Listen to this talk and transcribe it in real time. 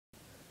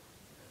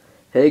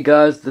Hey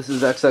guys, this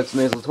is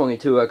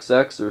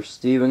XXNasal22XX, or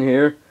Steven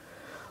here.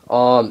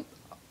 I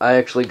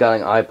actually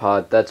got an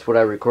iPod. That's what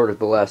I recorded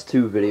the last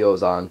two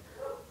videos on.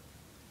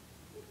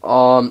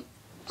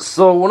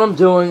 So what I'm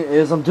doing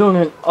is I'm doing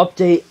an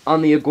update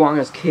on the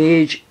iguana's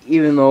cage,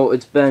 even though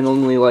it's been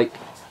only like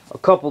a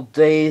couple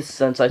days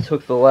since I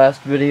took the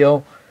last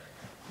video.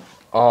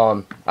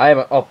 I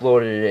haven't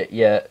uploaded it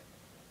yet,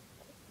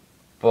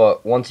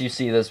 but once you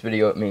see this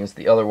video, it means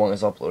the other one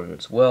is uploaded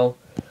as well.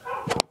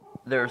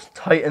 There's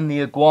Titan the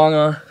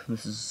iguana.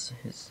 This is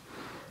his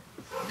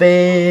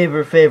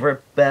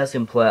favorite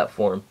basking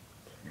platform.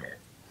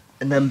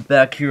 And then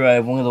back here I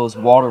have one of those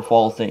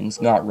waterfall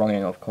things, not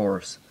running of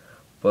course.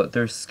 But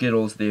there's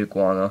Skittles the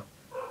iguana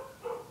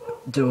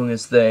doing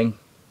his thing.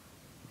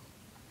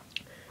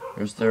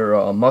 There's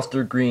their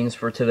mustard greens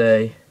for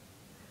today.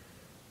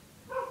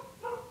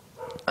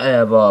 I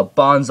have a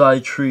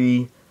bonsai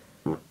tree.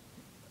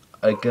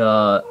 I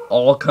got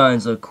all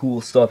kinds of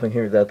cool stuff in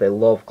here that they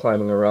love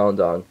climbing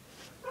around on.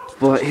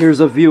 But here's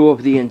a view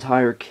of the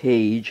entire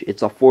cage.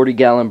 It's a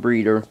 40-gallon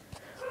breeder.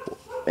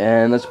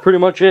 And that's pretty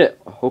much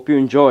it. I hope you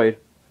enjoyed.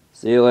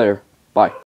 See you later. Bye.